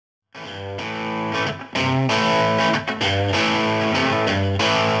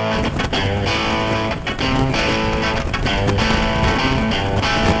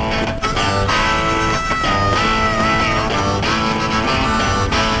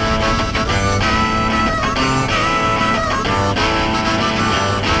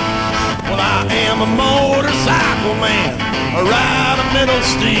I'm a motorcycle man, I ride a middle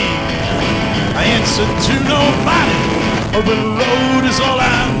steed. I answer to nobody, open road is all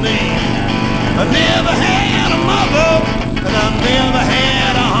I need. I never had a mother, and I never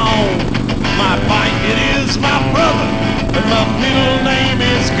had a home. My bike, it is my brother, and my middle name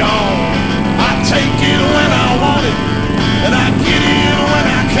is gone. I take it when I want it, and I get it when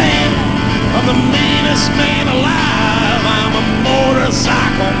I can. I'm the meanest man alive, I'm a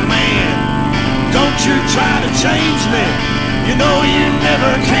motorcycle man. Don't you try to change me, you know you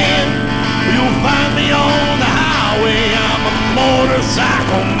never can. You'll find me on the highway, I'm a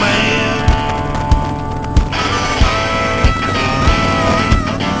motorcycle man.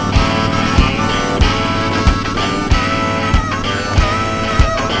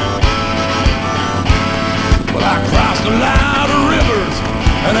 Well, I crossed a lot of rivers,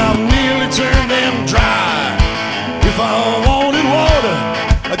 and I've nearly turned them dry. If I wanted water,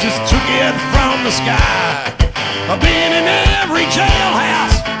 I just took it from the sky. I've been in every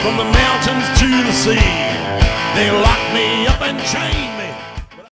jailhouse, from the mountains to the sea. They locked me up and chained me.